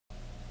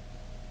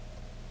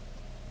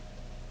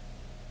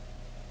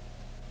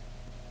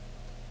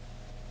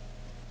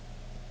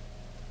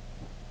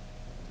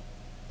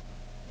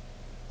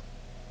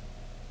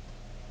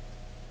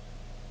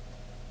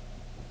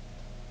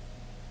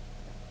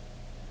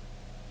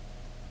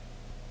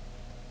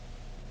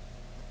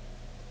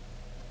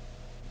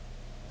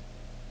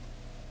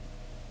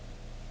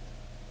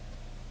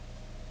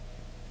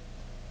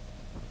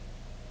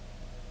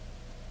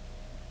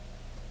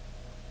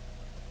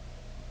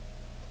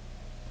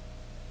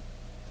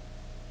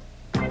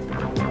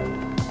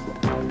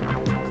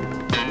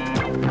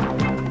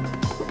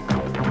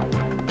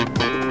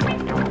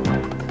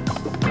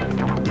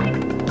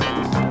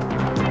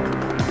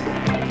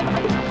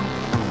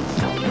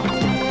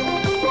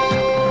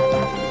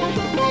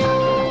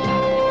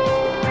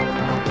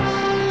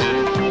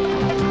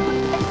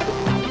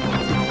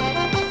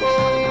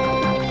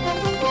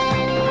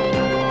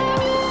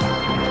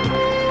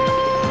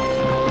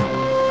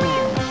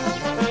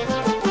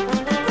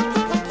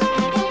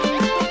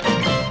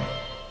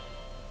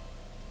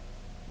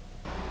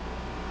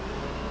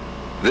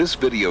This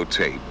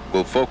videotape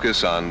will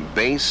focus on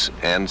base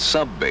and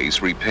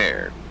sub-base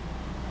repair.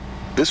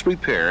 This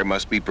repair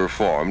must be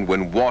performed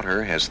when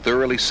water has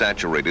thoroughly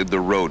saturated the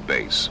road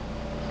base.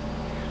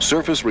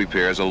 Surface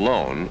repairs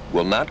alone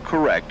will not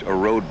correct a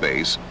road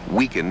base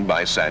weakened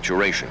by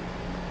saturation.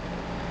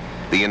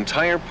 The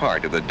entire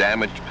part of the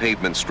damaged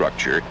pavement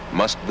structure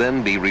must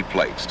then be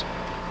replaced.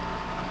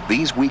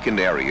 These weakened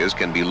areas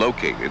can be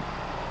located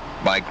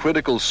by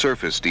critical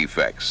surface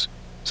defects,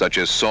 such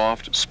as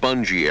soft,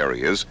 spongy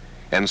areas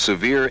and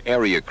severe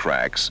area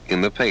cracks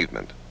in the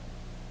pavement,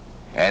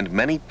 and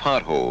many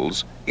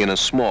potholes in a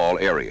small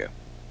area.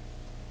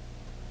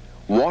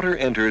 Water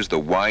enters the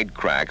wide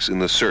cracks in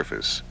the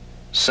surface,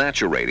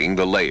 saturating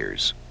the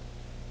layers.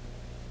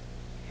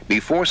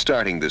 Before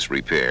starting this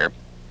repair,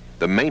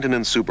 the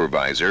maintenance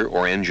supervisor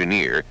or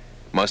engineer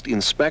must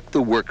inspect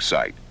the work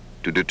site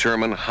to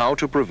determine how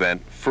to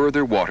prevent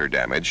further water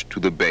damage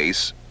to the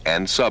base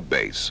and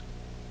sub-base.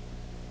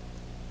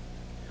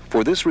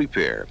 For this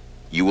repair,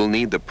 you will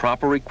need the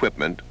proper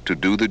equipment to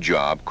do the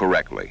job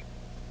correctly.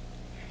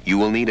 You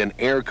will need an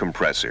air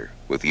compressor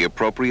with the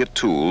appropriate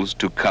tools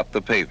to cut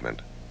the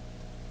pavement,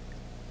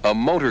 a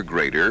motor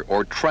grader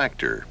or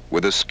tractor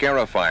with a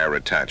scarifier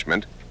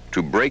attachment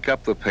to break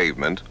up the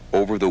pavement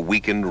over the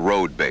weakened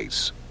road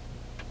base,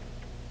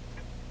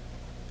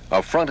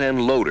 a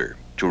front-end loader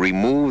to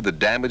remove the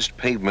damaged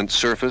pavement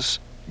surface,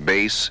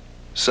 base,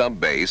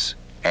 sub-base,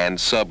 and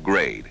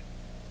subgrade,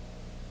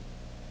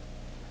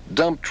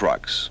 dump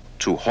trucks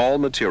to haul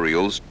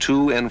materials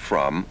to and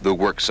from the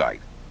work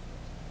site,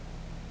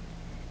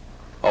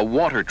 a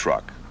water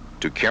truck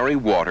to carry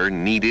water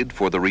needed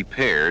for the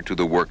repair to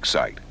the work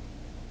site,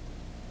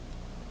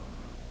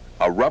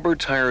 a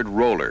rubber-tired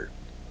roller,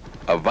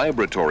 a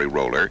vibratory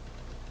roller,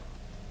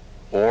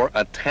 or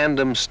a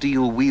tandem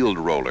steel-wheeled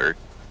roller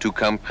to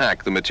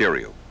compact the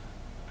material,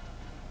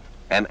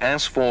 an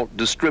asphalt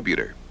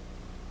distributor,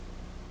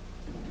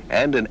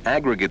 and an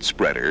aggregate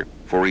spreader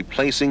for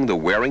replacing the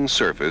wearing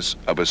surface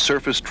of a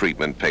surface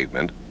treatment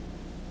pavement,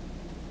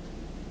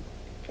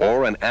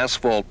 or an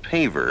asphalt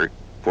paver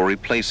for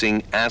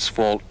replacing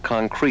asphalt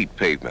concrete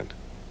pavement,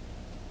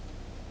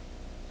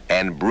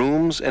 and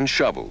brooms and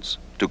shovels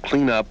to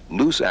clean up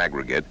loose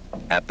aggregate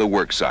at the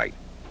work site.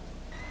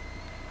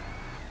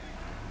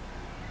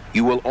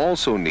 You will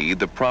also need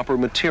the proper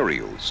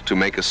materials to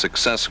make a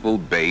successful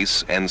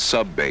base and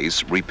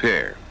sub-base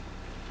repair.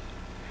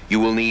 You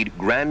will need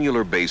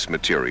granular base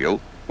material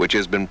which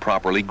has been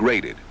properly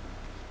graded,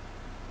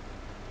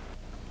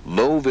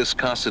 low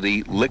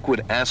viscosity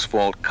liquid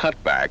asphalt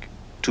cutback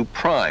to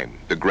prime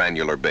the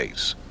granular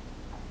base,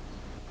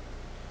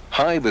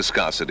 high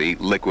viscosity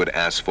liquid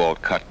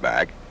asphalt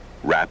cutback,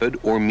 rapid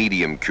or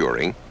medium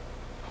curing,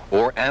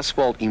 or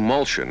asphalt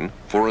emulsion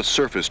for a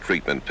surface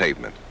treatment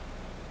pavement,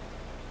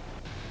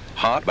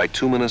 hot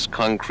bituminous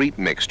concrete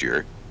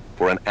mixture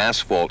for an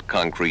asphalt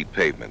concrete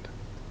pavement,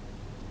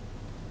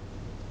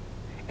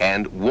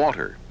 and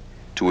water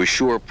to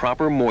assure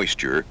proper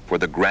moisture for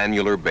the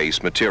granular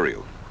base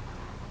material.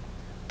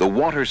 The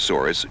water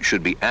source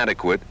should be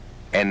adequate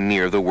and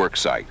near the work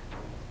site.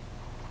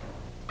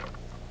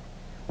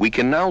 We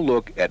can now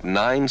look at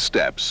 9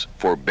 steps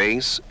for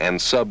base and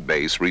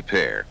sub-base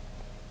repair.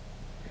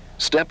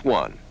 Step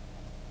 1.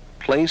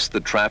 Place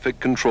the traffic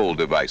control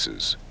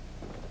devices.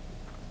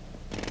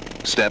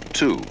 Step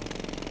 2.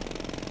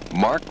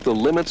 Mark the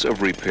limits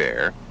of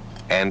repair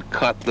and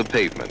cut the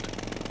pavement.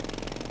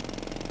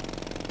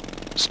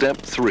 Step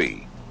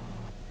 3.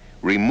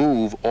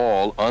 Remove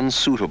all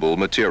unsuitable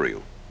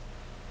material.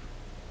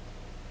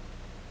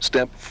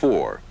 Step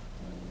 4.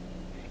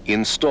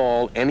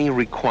 Install any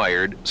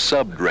required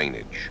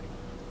sub-drainage.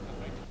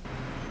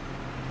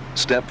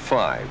 Step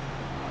 5.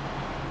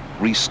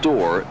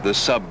 Restore the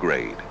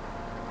subgrade.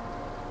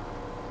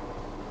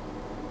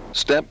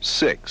 Step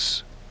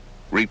 6.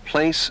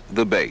 Replace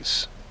the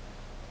base.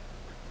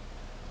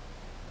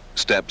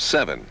 Step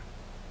 7.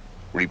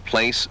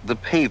 Replace the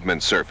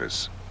pavement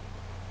surface.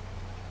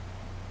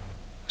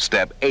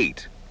 Step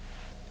 8.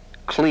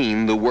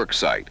 Clean the work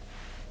site.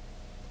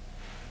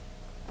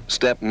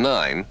 Step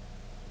 9.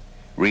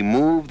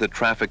 Remove the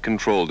traffic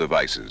control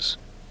devices.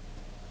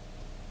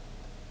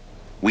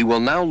 We will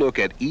now look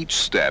at each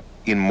step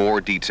in more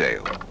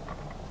detail.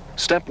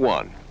 Step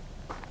 1.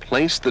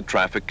 Place the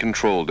traffic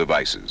control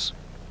devices.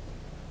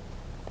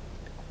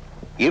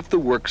 If the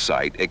work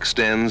site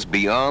extends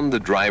beyond the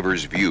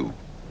driver's view,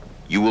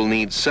 you will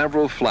need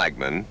several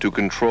flagmen to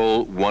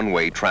control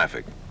one-way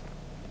traffic.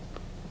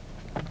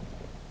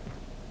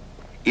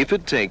 If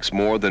it takes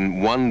more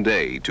than 1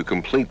 day to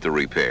complete the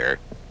repair,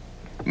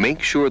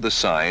 make sure the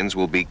signs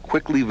will be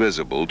quickly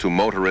visible to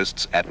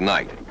motorists at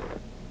night.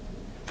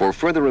 For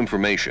further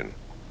information,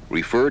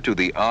 refer to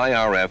the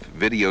IRF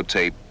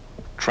videotape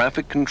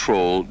Traffic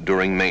Control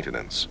During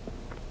Maintenance.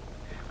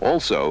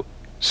 Also,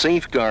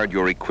 safeguard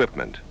your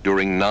equipment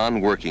during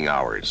non-working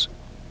hours.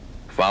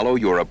 Follow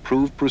your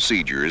approved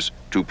procedures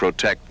to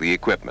protect the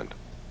equipment.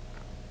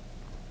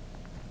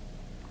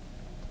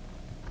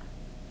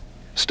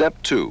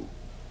 Step 2.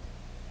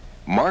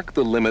 Mark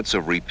the limits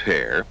of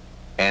repair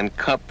and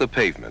cut the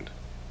pavement.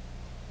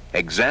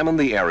 Examine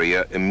the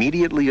area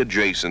immediately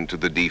adjacent to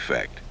the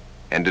defect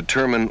and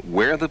determine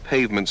where the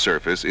pavement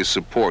surface is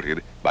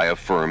supported by a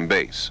firm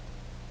base.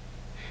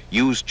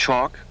 Use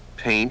chalk,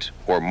 paint,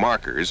 or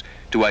markers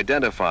to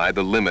identify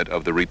the limit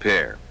of the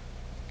repair.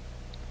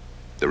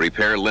 The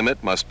repair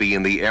limit must be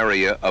in the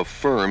area of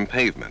firm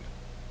pavement.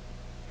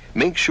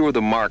 Make sure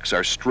the marks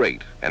are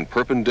straight and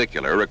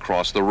perpendicular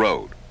across the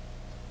road.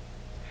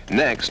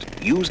 Next,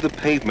 use the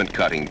pavement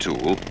cutting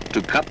tool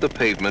to cut the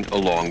pavement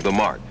along the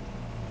mark.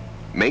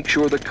 Make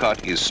sure the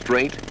cut is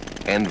straight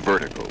and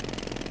vertical.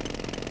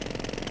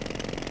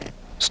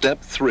 Step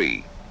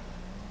 3.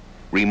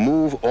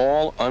 Remove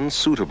all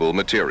unsuitable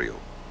material.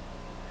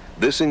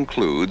 This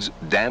includes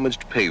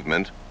damaged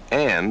pavement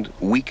and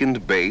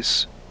weakened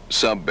base,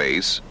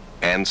 subbase,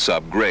 and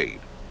subgrade.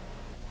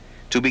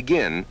 To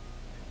begin,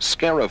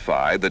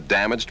 scarify the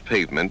damaged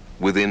pavement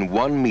within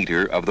 1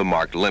 meter of the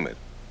marked limit.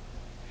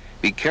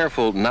 Be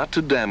careful not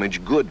to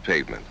damage good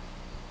pavement.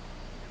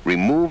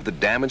 Remove the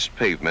damaged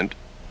pavement,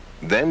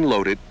 then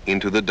load it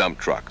into the dump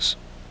trucks.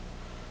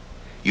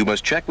 You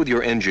must check with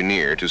your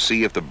engineer to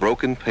see if the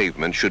broken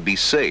pavement should be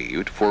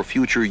saved for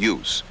future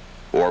use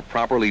or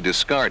properly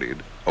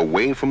discarded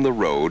away from the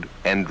road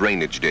and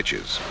drainage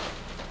ditches.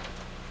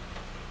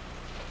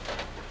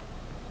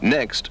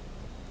 Next,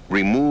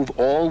 remove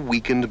all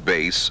weakened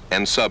base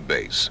and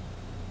subbase.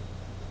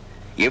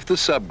 If the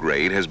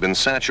subgrade has been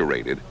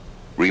saturated,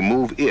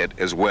 remove it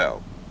as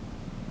well.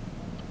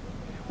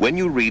 When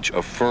you reach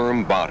a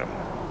firm bottom,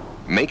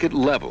 make it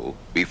level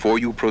before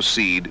you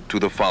proceed to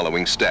the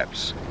following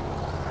steps.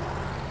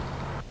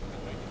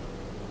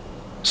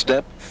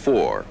 Step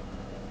 4.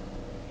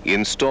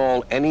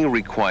 Install any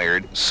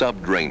required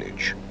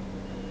sub-drainage.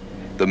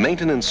 The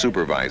maintenance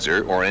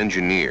supervisor or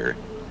engineer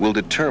will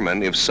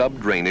determine if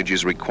sub-drainage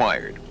is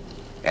required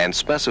and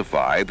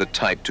specify the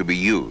type to be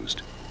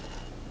used.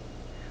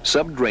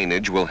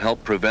 Sub-drainage will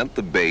help prevent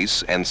the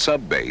base and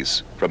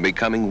subbase from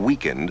becoming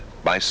weakened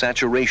by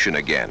saturation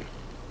again.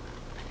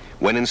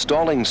 When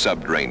installing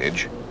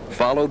sub-drainage,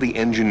 follow the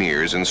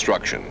engineer's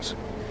instructions.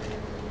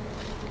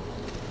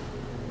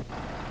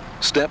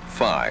 Step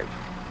 5.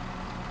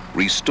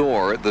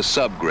 Restore the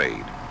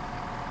subgrade.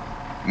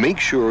 Make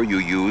sure you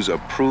use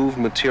approved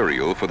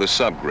material for the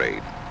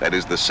subgrade that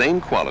is the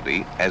same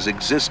quality as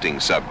existing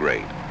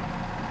subgrade.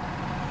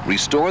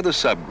 Restore the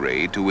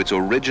subgrade to its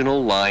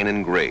original line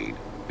and grade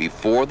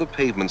before the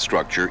pavement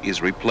structure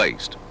is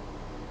replaced.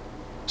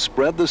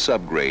 Spread the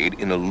subgrade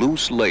in a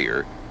loose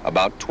layer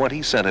about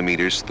 20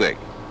 centimeters thick.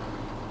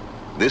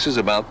 This is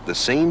about the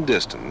same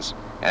distance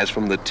as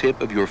from the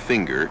tip of your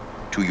finger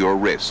to your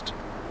wrist.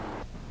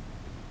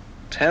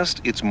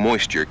 Test its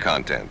moisture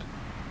content.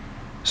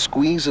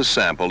 Squeeze a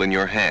sample in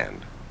your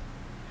hand.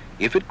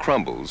 If it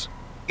crumbles,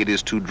 it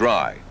is too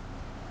dry.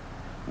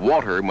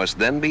 Water must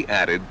then be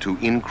added to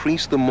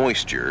increase the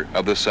moisture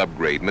of the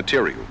subgrade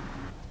material.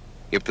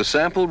 If the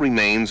sample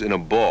remains in a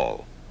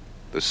ball,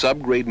 the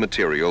subgrade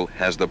material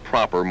has the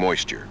proper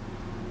moisture.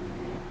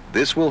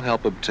 This will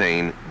help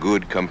obtain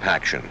good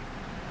compaction.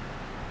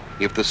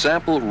 If the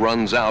sample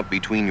runs out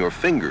between your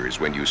fingers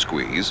when you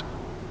squeeze,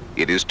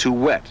 it is too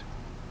wet.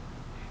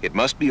 It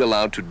must be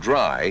allowed to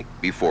dry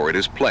before it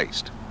is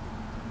placed.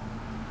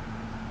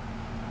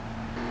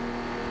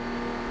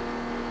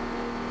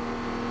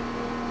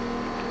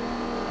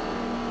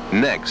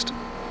 Next,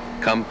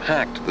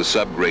 compact the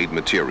subgrade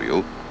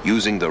material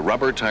using the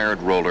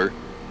rubber-tired roller,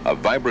 a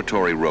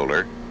vibratory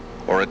roller,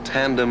 or a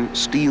tandem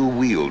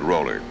steel-wheeled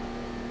roller.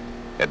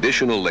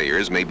 Additional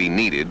layers may be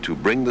needed to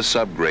bring the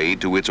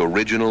subgrade to its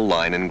original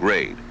line and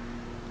grade.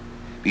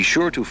 Be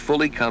sure to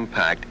fully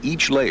compact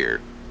each layer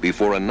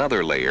before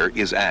another layer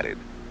is added.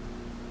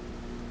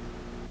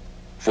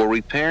 For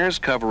repairs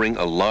covering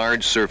a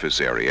large surface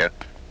area,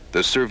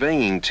 the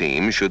surveying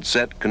team should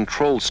set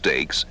control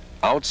stakes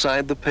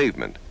outside the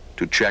pavement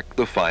to check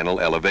the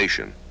final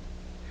elevation.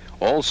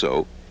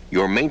 Also,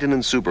 your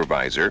maintenance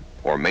supervisor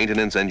or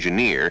maintenance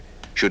engineer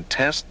should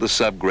test the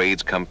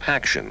subgrade's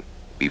compaction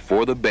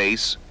before the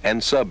base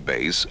and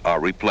subbase are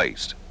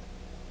replaced.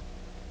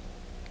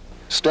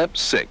 Step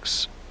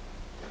 6.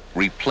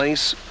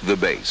 Replace the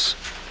base.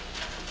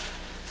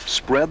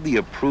 Spread the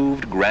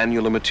approved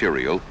granular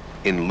material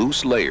in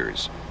loose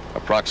layers,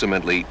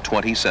 approximately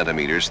 20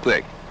 centimeters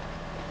thick.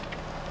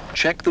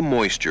 Check the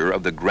moisture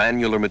of the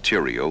granular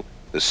material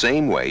the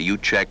same way you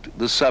checked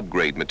the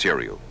subgrade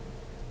material.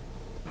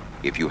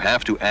 If you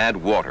have to add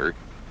water,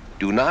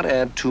 do not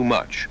add too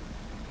much.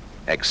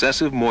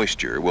 Excessive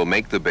moisture will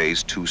make the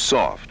base too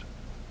soft.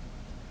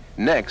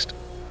 Next,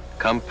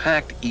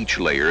 compact each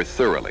layer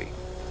thoroughly.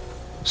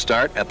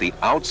 Start at the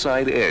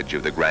outside edge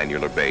of the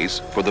granular base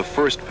for the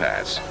first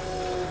pass.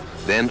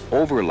 Then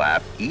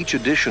overlap each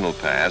additional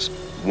pass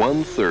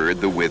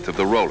 1/3 the width of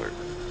the roller.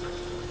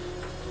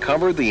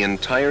 Cover the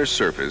entire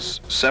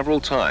surface several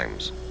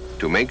times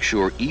to make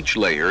sure each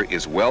layer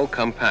is well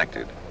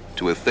compacted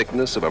to a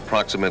thickness of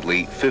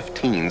approximately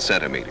 15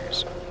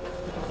 centimeters.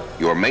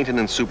 Your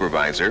maintenance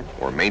supervisor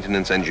or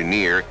maintenance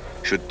engineer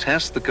should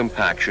test the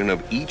compaction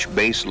of each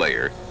base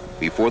layer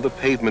before the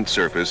pavement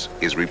surface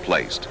is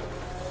replaced.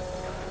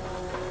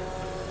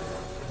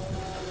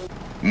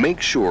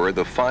 Make sure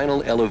the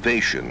final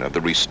elevation of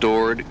the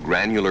restored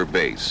granular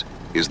base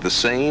is the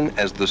same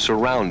as the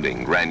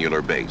surrounding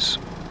granular base.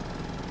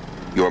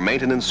 Your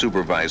maintenance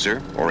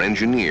supervisor or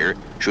engineer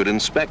should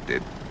inspect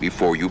it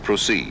before you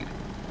proceed.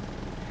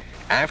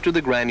 After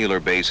the granular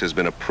base has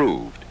been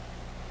approved,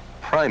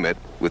 prime it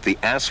with the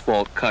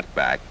asphalt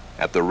cutback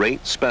at the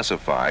rate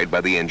specified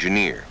by the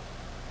engineer.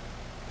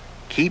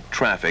 Keep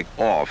traffic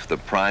off the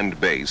primed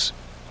base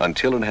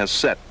until it has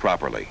set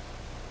properly.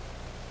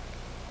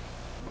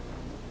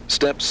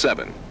 Step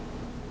 7.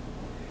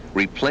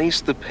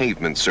 Replace the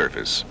pavement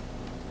surface.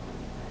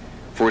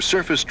 For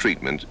surface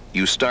treatment,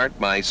 you start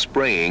by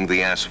spraying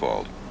the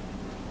asphalt.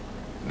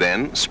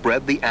 Then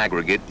spread the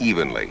aggregate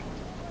evenly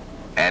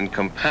and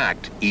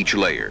compact each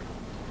layer.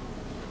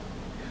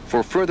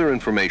 For further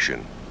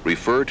information,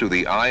 refer to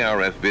the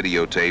IRF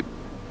videotape,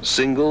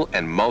 Single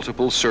and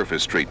Multiple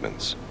Surface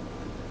Treatments.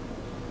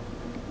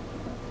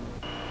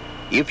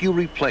 If you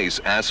replace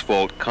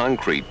asphalt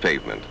concrete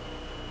pavement,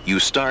 you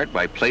start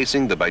by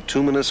placing the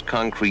bituminous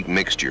concrete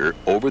mixture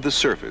over the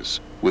surface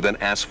with an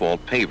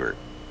asphalt paver.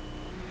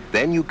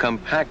 Then you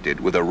compact it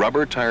with a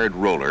rubber-tired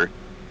roller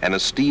and a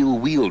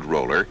steel-wheeled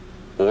roller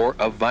or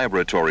a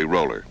vibratory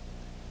roller.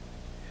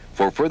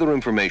 For further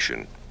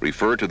information,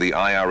 refer to the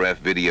IRF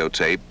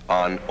videotape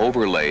on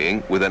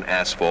overlaying with an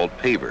asphalt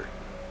paver.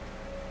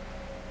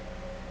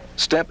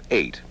 Step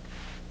 8.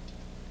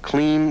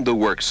 Clean the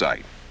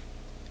worksite.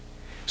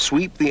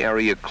 Sweep the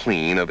area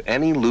clean of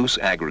any loose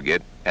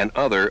aggregate and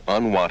other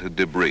unwanted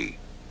debris.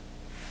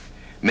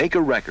 Make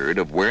a record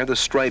of where the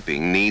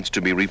striping needs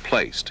to be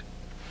replaced.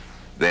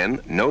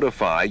 Then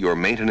notify your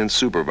maintenance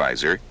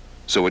supervisor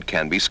so it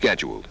can be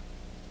scheduled.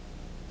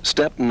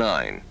 Step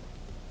 9.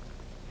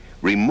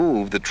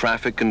 Remove the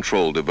traffic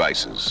control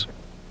devices.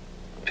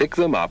 Pick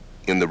them up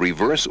in the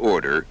reverse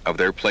order of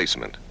their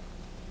placement.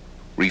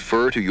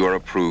 Refer to your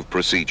approved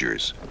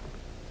procedures.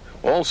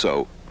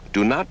 Also,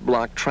 do not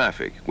block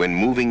traffic when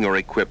moving your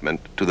equipment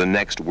to the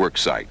next work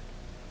site.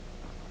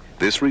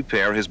 This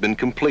repair has been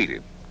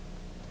completed.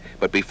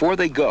 But before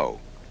they go,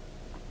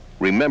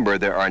 remember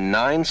there are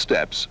 9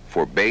 steps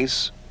for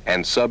base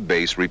and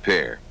sub-base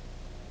repair.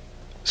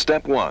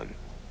 Step 1.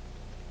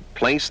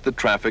 Place the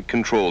traffic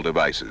control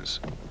devices.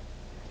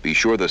 Be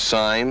sure the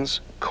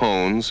signs,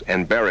 cones,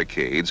 and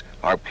barricades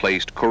are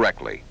placed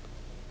correctly.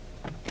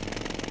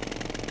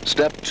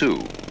 Step 2.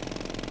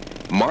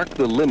 Mark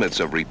the limits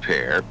of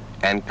repair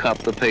and cut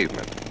the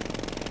pavement.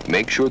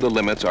 Make sure the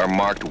limits are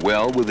marked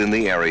well within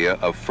the area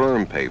of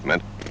firm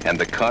pavement and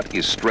the cut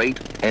is straight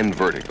and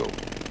vertical.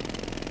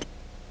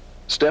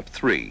 Step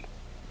 3.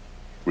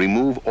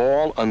 Remove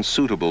all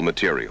unsuitable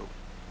material.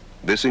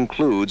 This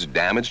includes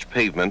damaged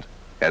pavement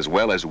as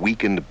well as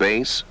weakened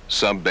base,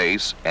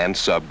 sub-base, and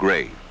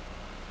subgrade.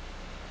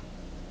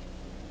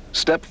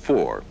 Step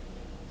 4.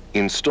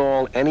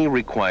 Install any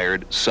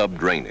required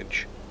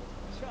sub-drainage.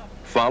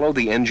 Follow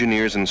the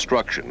engineer's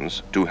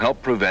instructions to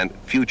help prevent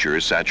future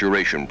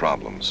saturation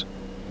problems.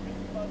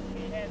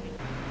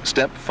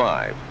 Step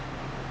 5.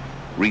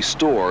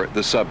 Restore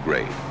the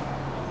subgrade.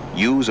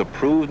 Use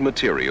approved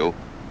material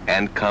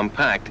and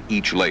compact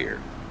each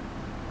layer.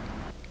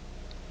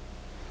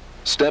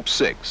 Step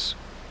 6.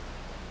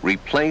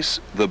 Replace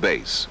the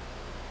base.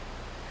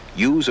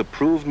 Use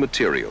approved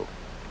material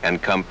and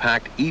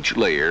compact each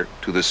layer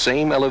to the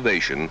same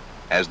elevation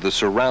as the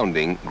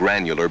surrounding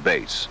granular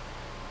base.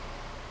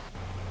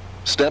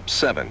 Step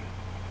 7.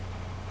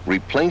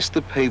 Replace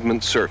the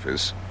pavement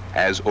surface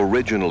as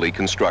originally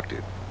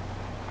constructed.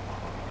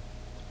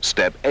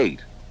 Step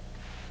 8.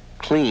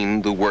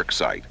 Clean the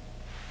worksite.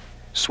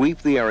 Sweep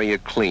the area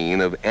clean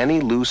of any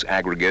loose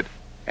aggregate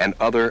and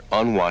other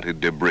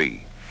unwanted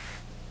debris.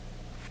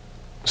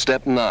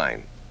 Step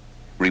 9.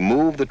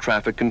 Remove the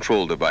traffic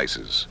control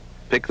devices.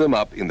 Pick them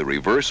up in the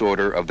reverse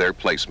order of their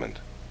placement.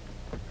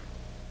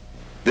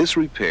 This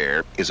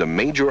repair is a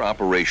major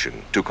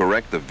operation to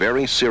correct the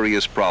very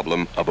serious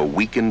problem of a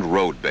weakened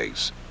road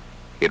base.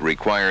 It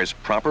requires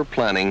proper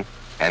planning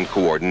and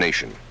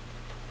coordination.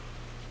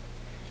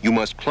 You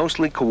must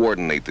closely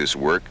coordinate this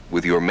work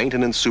with your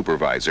maintenance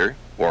supervisor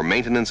or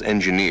maintenance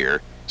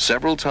engineer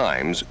several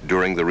times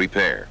during the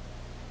repair.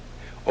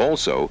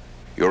 Also,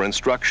 your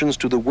instructions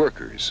to the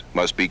workers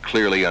must be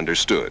clearly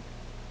understood.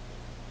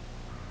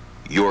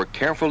 Your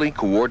carefully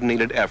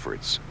coordinated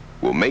efforts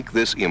will make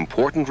this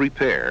important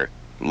repair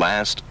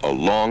last a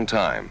long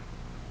time.